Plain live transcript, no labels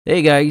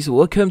Hey guys,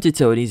 welcome to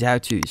Tony's How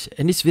To's.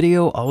 In this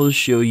video, I will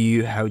show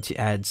you how to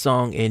add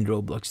song in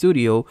Roblox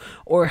Studio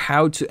or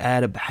how to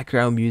add a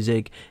background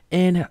music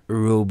in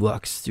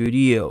Roblox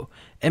Studio.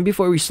 And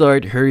before we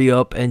start, hurry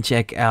up and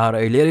check out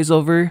our latest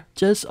offer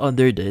just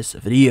under this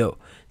video.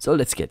 So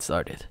let's get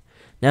started.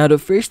 Now, the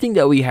first thing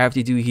that we have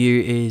to do here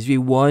is we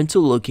want to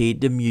locate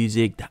the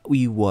music that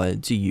we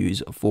want to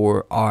use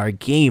for our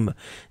game.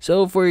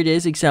 So for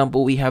this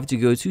example, we have to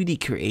go to the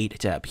Create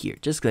tab here.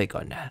 Just click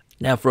on that.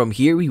 Now from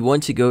here, we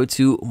want to go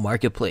to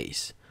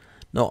Marketplace.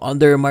 Now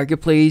under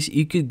Marketplace,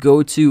 you could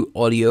go to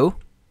Audio.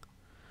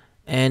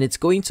 And it's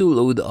going to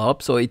load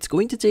up. So it's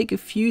going to take a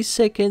few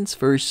seconds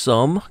for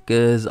some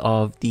because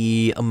of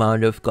the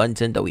amount of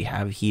content that we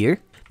have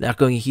here. Now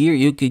going here,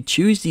 you could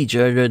choose the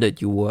genre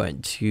that you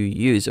want to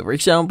use. So for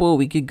example,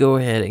 we could go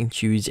ahead and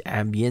choose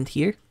ambient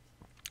here.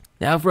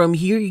 Now from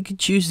here, you could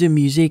choose the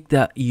music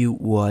that you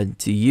want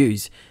to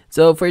use.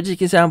 So for this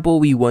example,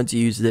 we want to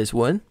use this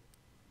one.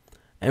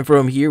 And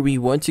from here, we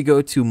want to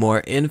go to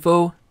more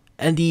info.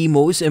 And the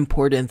most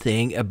important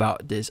thing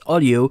about this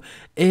audio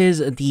is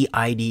the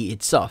ID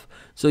itself.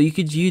 So you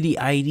could view the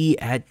ID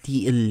at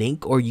the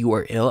link or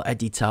URL at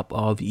the top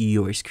of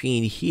your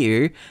screen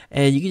here.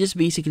 And you can just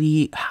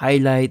basically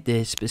highlight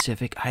this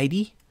specific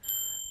ID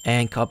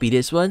and copy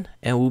this one.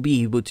 And we'll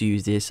be able to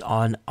use this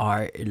on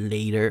our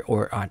later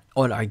or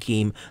on our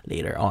game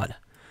later on.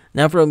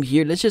 Now from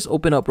here, let's just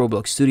open up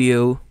Roblox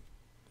Studio.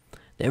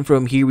 Then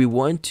from here, we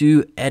want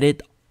to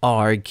edit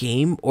our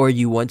game, or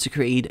you want to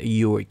create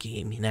your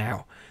game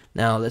now.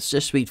 Let's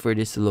just wait for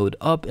this to load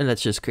up and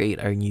let's just create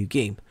our new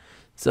game.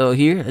 So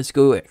here, let's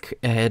go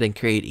ahead and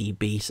create a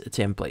base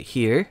template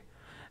here.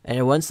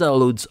 And once that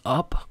loads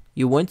up,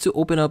 you want to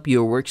open up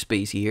your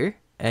workspace here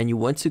and you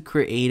want to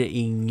create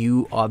a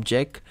new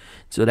object.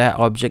 So that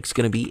object's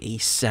going to be a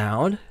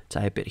sound.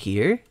 Type it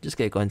here, just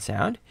click on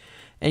sound,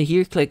 and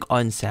here click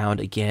on sound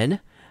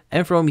again.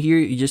 And from here,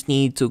 you just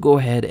need to go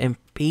ahead and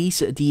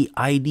paste the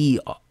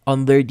ID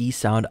under the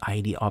sound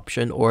ID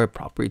option or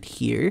property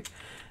here,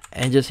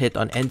 and just hit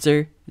on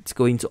enter. It's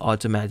going to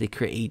automatically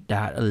create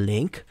that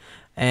link.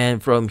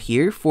 And from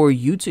here, for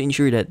you to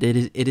ensure that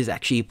it is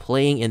actually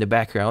playing in the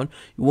background,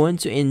 you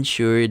want to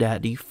ensure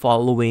that the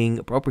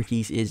following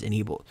properties is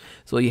enabled.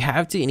 So you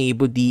have to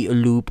enable the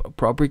loop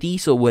property,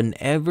 so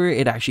whenever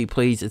it actually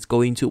plays, it's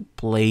going to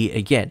play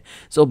again.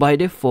 So by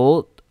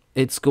default,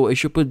 it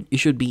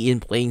should be in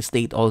playing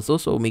state also,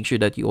 so make sure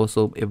that you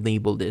also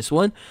enable this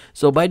one.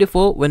 So by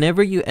default,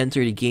 whenever you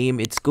enter the game,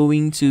 it's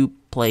going to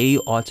play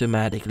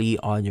automatically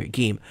on your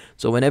game.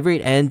 So whenever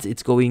it ends,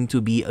 it's going to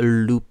be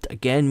looped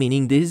again,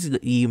 meaning this is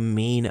the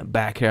main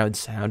background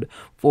sound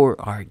for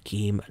our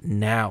game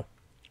now.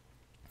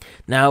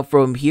 Now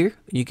from here,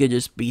 you can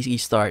just basically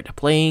start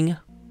playing.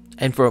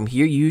 And from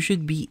here, you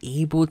should be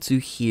able to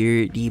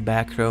hear the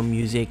background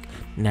music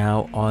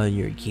now on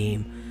your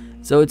game.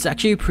 So it's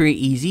actually pretty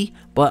easy,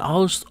 but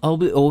I'll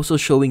be also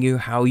showing you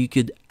how you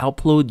could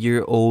upload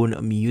your own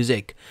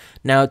music.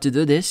 Now to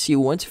do this,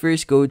 you want to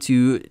first go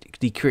to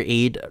the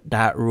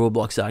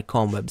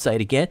create.roblox.com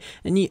website again,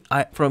 and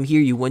from here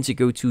you want to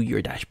go to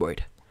your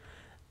dashboard.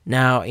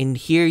 Now in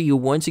here, you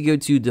want to go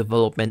to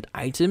development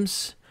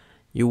items,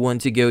 you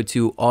want to go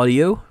to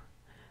audio,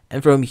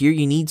 and from here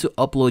you need to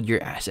upload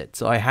your asset.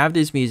 So I have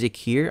this music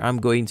here, I'm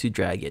going to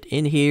drag it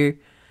in here.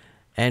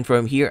 And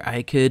from here,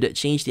 I could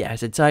change the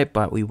asset type,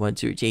 but we want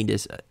to change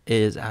this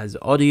as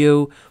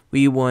audio.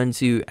 We want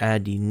to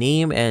add the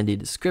name and the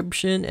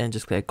description and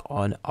just click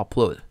on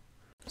upload.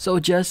 So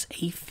just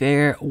a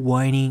fair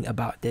warning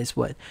about this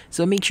one.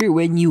 So make sure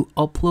when you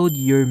upload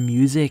your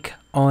music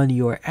on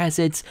your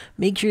assets,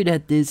 make sure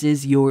that this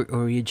is your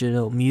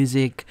original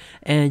music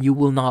and you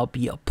will not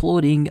be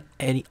uploading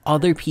any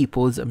other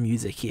people's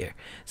music here.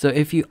 So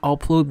if you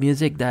upload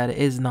music that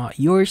is not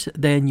yours,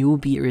 then you will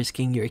be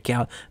risking your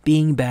account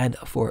being banned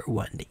for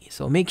 1 day.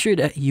 So make sure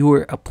that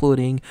you're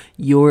uploading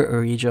your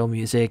original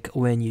music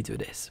when you do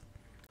this.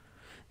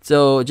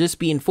 So just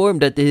be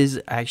informed that this is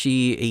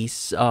actually a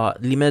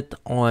limit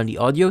on the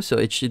audio, so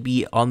it should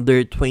be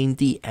under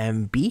 20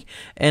 MB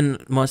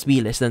and must be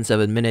less than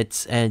 7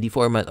 minutes, and the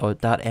format of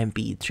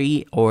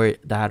 .mp3 or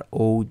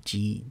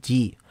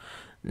 .ogg.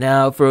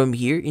 Now from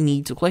here, you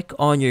need to click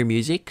on your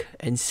music,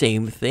 and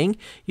same thing,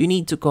 you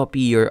need to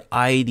copy your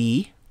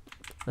ID.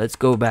 Let's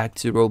go back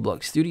to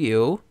Roblox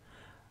Studio,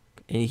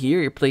 and here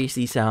replace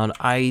the sound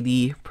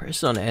ID,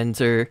 press on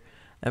enter.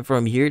 And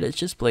from here, let's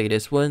just play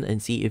this one and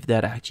see if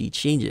that actually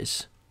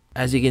changes.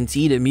 As you can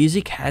see, the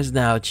music has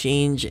now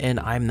changed and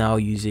I'm now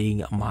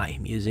using my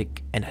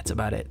music, and that's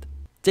about it.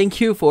 Thank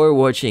you for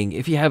watching.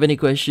 If you have any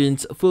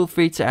questions, feel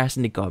free to ask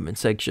in the comment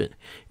section.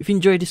 If you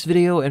enjoyed this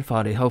video and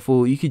found it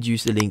helpful, you could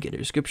use the link in the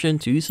description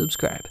to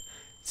subscribe.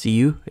 See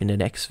you in the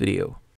next video.